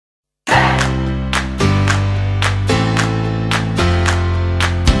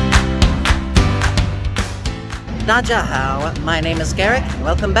Najahao, my name is Garrick, and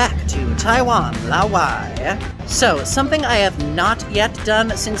welcome back to Taiwan, Laowai. So, something I have not yet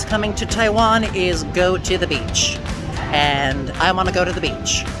done since coming to Taiwan is go to the beach. And I want to go to the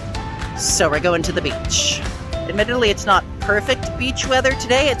beach. So we're going to the beach. Admittedly, it's not perfect beach weather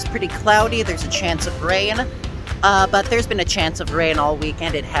today. It's pretty cloudy, there's a chance of rain. But there's been a chance of rain all week,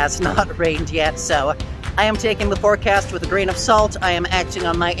 and it has not rained yet, so I am taking the forecast with a grain of salt. I am acting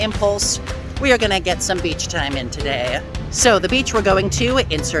on my impulse. We are gonna get some beach time in today. So the beach we're going to,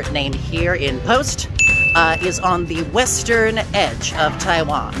 insert name here in post, is on the western edge of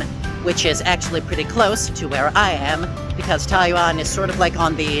Taiwan, which is actually pretty close to where I am, because Taiwan is sort of like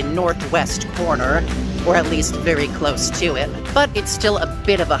on the northwest corner, or at least very close to it. But it's still a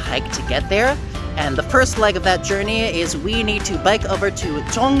bit of a hike to get there, and the first leg of that journey is we need to bike over to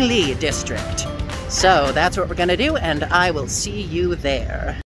Zhongli district. So that's what we're gonna do, and I will see you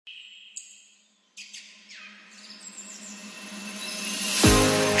there.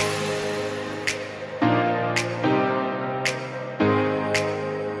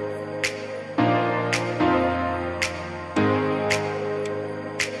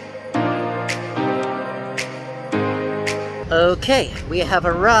 Okay, we have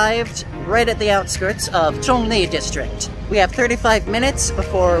arrived right at the outskirts of Zhongli district. We have 35 minutes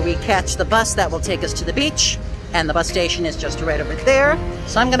before we catch the bus that will take us to the beach, and the bus station is just right over there.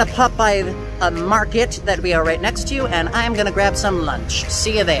 So I'm gonna pop by a market that we are right next to, and I'm gonna grab some lunch.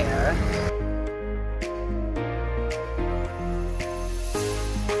 See you there.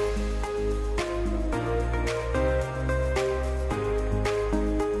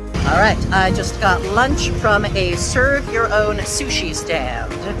 Alright, I just got lunch from a serve-your-own sushi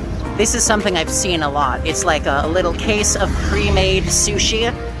stand. This is something I've seen a lot. It's like a little case of pre-made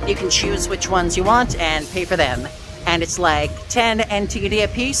sushi. You can choose which ones you want and pay for them. And it's like 10 NTD a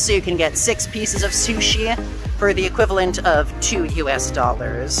piece, so you can get 6 pieces of sushi for the equivalent of $2 US.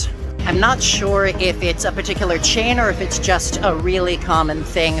 I'm not sure if it's a particular chain or if it's just a really common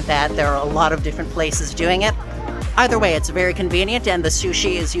thing that there are a lot of different places doing it. Either way, it's very convenient, and the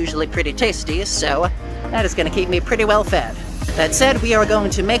sushi is usually pretty tasty, so that is going to keep me pretty well fed. That said, we are going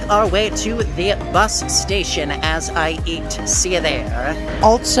to make our way to the bus station as I eat. See you there.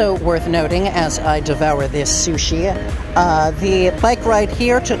 Also worth noting, as I devour this sushi, the bike ride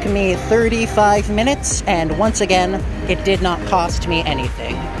here took me 35 minutes, and once again, it did not cost me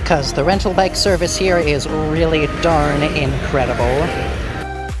anything, because the rental bike service here is really darn incredible.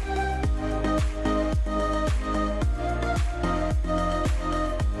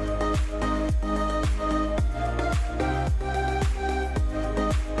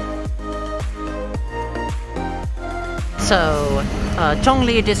 So,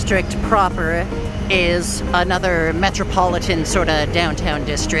 Zhongli district proper is another metropolitan sort of downtown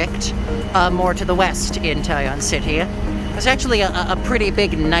district, more to the west in Taiwan City. There's actually a pretty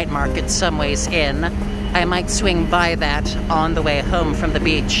big night market some ways in. I might swing by that on the way home from the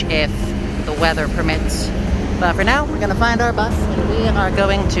beach if the weather permits. But for now, we're gonna find our bus and we are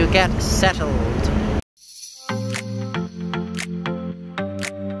going to get settled.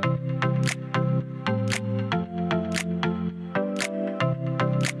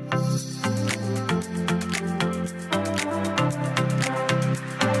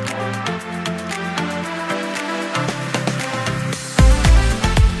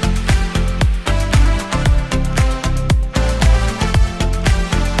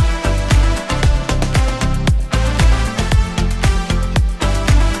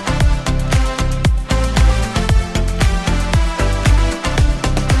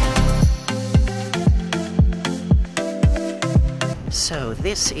 So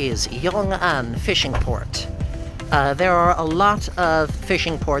this is Yongan Fishing Port. There are a lot of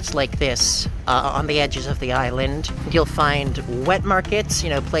fishing ports like this on the edges of the island. You'll find wet markets,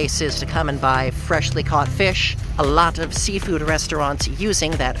 places to come and buy freshly caught fish, a lot of seafood restaurants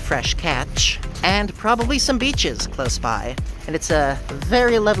using that fresh catch, and probably some beaches close by. And it's a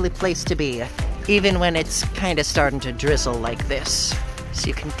very lovely place to be, even when it's kind of starting to drizzle like this. So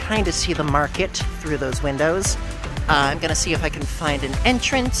you can kind of see the market through those windows. I'm gonna see if I can find an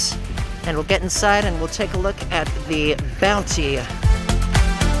entrance, and we'll get inside and we'll take a look at the bounty.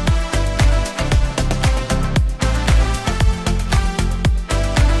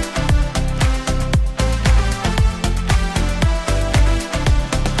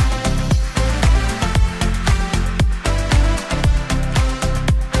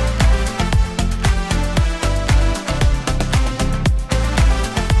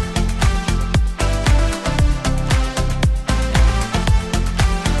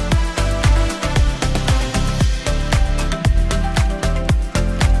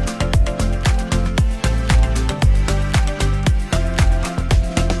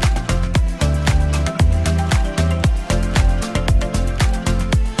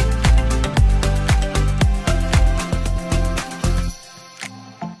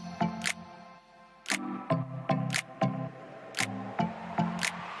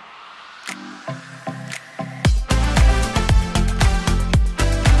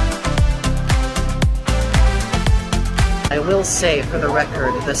 I will say, for the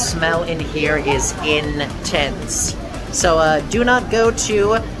record, the smell in here is intense. So do not go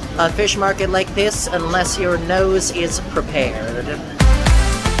to a fish market like this unless your nose is prepared.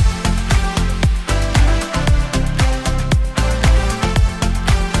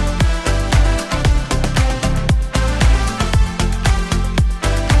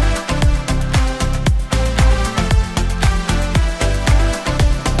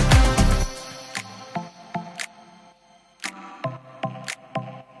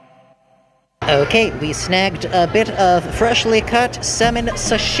 Okay, we snagged a bit of freshly cut salmon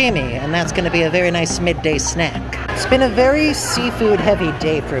sashimi, and that's going to be a very nice midday snack. It's been a very seafood-heavy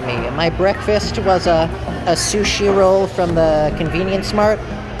day for me. My breakfast was a sushi roll from the convenience mart.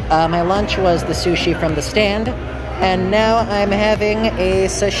 My lunch was the sushi from the stand, and now I'm having a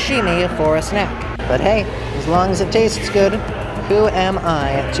sashimi for a snack. But hey, as long as it tastes good, who am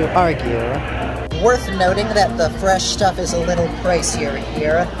I to argue? Worth noting that the fresh stuff is a little pricier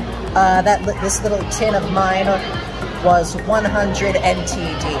here. This little tin of mine was 100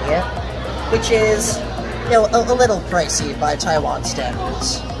 NTD, which is, you know, a little pricey by Taiwan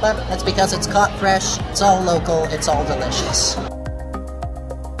standards. But that's because it's caught fresh, it's all local, it's all delicious.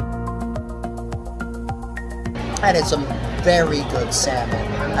 That is some very good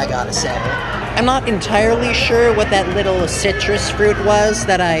salmon, I gotta say. I'm not entirely sure what that little citrus fruit was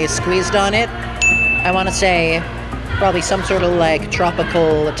that I squeezed on it. I want to say probably some sort of like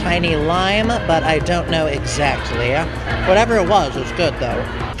tropical tiny lime, but I don't know exactly. Whatever it was, it's good though.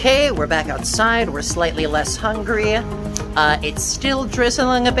 Okay, we're back outside. We're slightly less hungry. It's still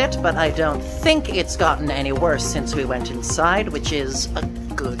drizzling a bit, but I don't think it's gotten any worse since we went inside, which is a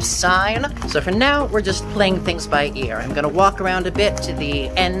good sign. So for now, we're just playing things by ear. I'm gonna walk around a bit to the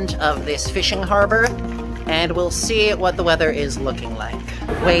end of this fishing harbor, and we'll see what the weather is looking like.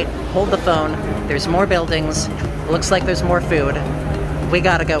 Wait, hold the phone. There's more buildings. Looks like there's more food. We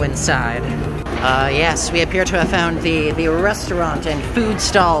gotta go inside. Yes, we appear to have found the restaurant and food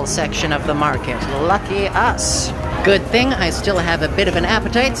stall section of the market. Lucky us. Good thing I still have a bit of an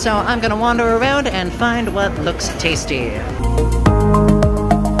appetite, so I'm gonna wander around and find what looks tasty.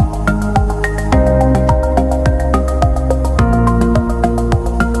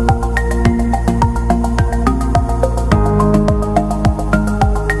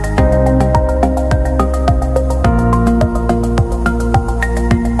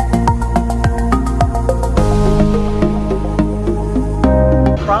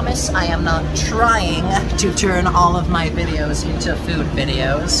 I am not trying to turn all of my videos into food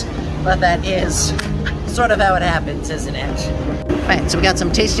videos, but that is sort of how it happens, isn't it? Right, so we got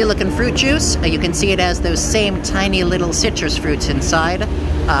some tasty looking fruit juice. You can see it has those same tiny little citrus fruits inside.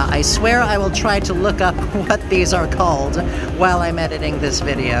 I swear I will try to look up what these are called while I'm editing this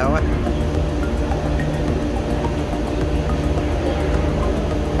video.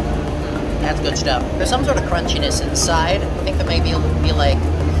 That's good stuff. There's some sort of crunchiness inside. I think there may be like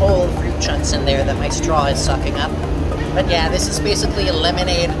whole fruit chunks in there that my straw is sucking up. But yeah, this is basically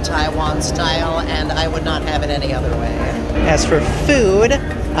lemonade Taiwan style, and I would not have it any other way. As for food,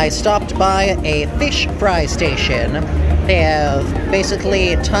 I stopped by a fish fry station. They have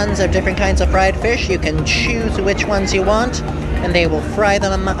basically tons of different kinds of fried fish. You can choose which ones you want, and they will fry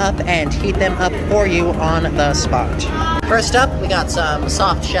them up and heat them up for you on the spot. First up, we got some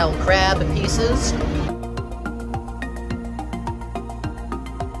soft shell crab pieces.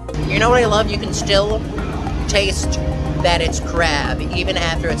 You know what I love? You can still taste that it's crab, even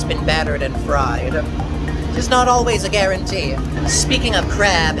after it's been battered and fried. Just not always a guarantee. Speaking of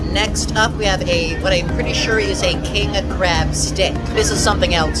crab, next up we have what I'm pretty sure is a king crab stick. This is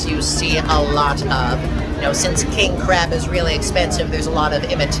something else you see a lot of. You know, since king crab is really expensive, there's a lot of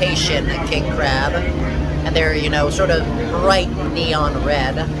imitation king crab. And they're, you know, sort of bright neon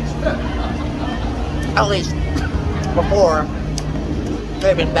red. At least before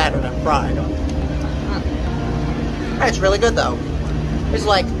they've been battered and fried. It's really good though. It's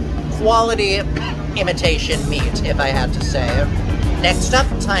like quality imitation meat, if I had to say. Next up,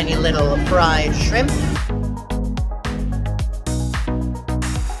 tiny little fried shrimp.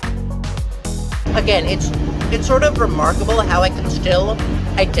 Again, it's sort of remarkable how I can still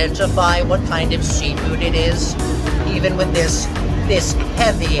identify what kind of seafood it is, even with this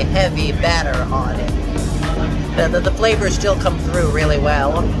heavy batter on it. The flavors still come through really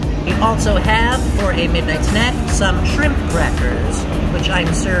well. We also have, for a midnight snack, some shrimp crackers, which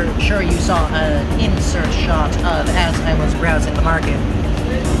I'm sure you saw an insert shot of as I was browsing the market.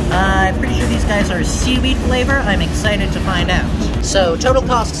 I'm pretty sure these guys are seaweed flavor. I'm excited to find out. So, total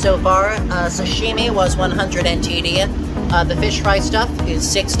cost so far, sashimi was 100 NTD. The fish fry stuff is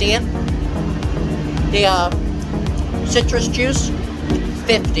 60. The citrus juice,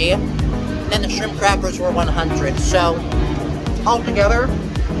 50, and the shrimp crackers were 100. So, altogether,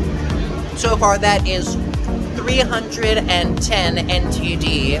 so far that is 310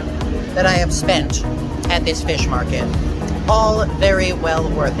 NTD that I have spent at this fish market. All very well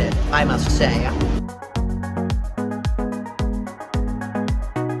worth it, I must say.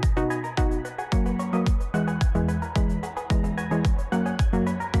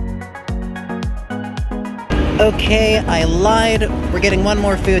 Okay, I lied. We're getting one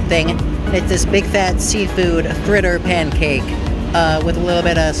more food thing. It's this big fat seafood fritter pancake with a little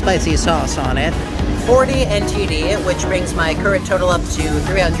bit of spicy sauce on it. 40 NTD, which brings my current total up to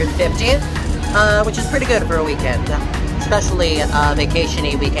 350, which is pretty good for a weekend, especially a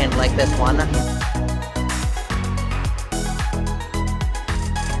vacation-y weekend like this one.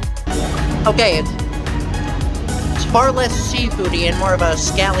 Okay, it's far less seafoody and more of a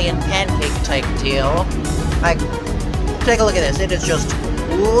scallion pancake type deal. Like, take a look at this. It is just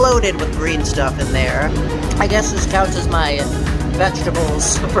loaded with green stuff in there. I guess this counts as my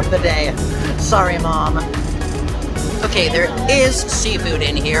vegetables for the day. Sorry, Mom. Okay, there is seafood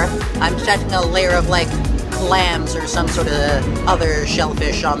in here. I'm setting a layer of, like, clams or some sort of other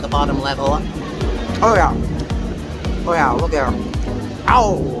shellfish on the bottom level. Oh, yeah. Oh, yeah, look there.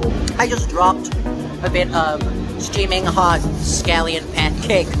 Ow! I just dropped a bit of steaming hot scallion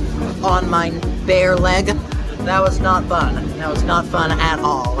pancake on my bare leg. That was not fun. That was not fun at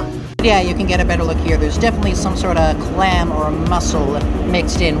all. Yeah, you can get a better look here. There's definitely some sort of clam or mussel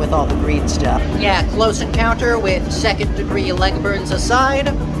mixed in with all the green stuff. Yeah, close encounter with second-degree leg burns aside.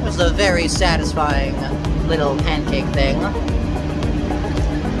 It was a very satisfying little pancake thing.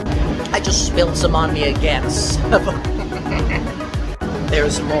 I just spilled some on me again.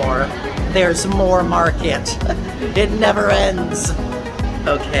 There's more. There's more market. It never ends.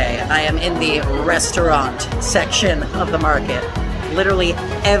 Okay, I am in the restaurant section of the market. Literally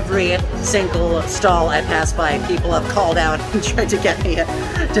every single stall I pass by, people have called out and tried to get me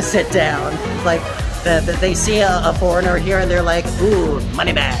to sit down. Like, they see a foreigner here and they're like, ooh,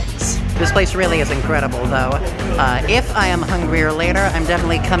 money bags. This place really is incredible, though. If I am hungrier later, I'm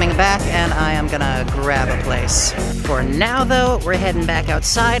definitely coming back and I am gonna grab a place. For now, though, we're heading back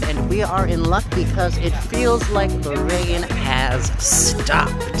outside and we are in luck because it feels like the rain has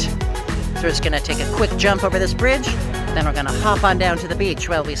stopped. So we're just gonna take a quick jump over this bridge, then we're gonna hop on down to the beach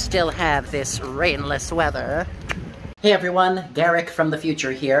while we still have this rainless weather. Hey everyone, Garrick from the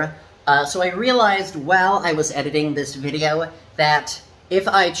future here. So I realized while I was editing this video that if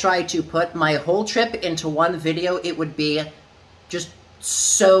I tried to put my whole trip into one video, it would be just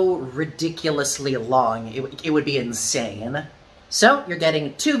so ridiculously long. It would be insane. So you're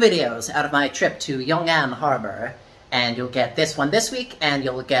getting 2 videos out of my trip to Yongan Harbor. And you'll get this one this week, and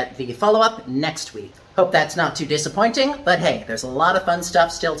you'll get the follow-up next week. Hope that's not too disappointing, but hey, there's a lot of fun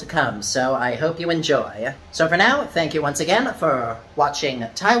stuff still to come, so I hope you enjoy. So for now, thank you once again for watching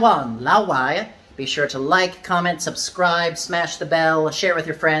Taiwan Laowai. Be sure to like, comment, subscribe, smash the bell, share with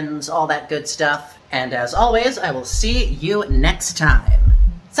your friends, all that good stuff. And as always, I will see you next time.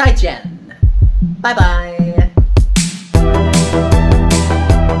 再见. Bye-bye.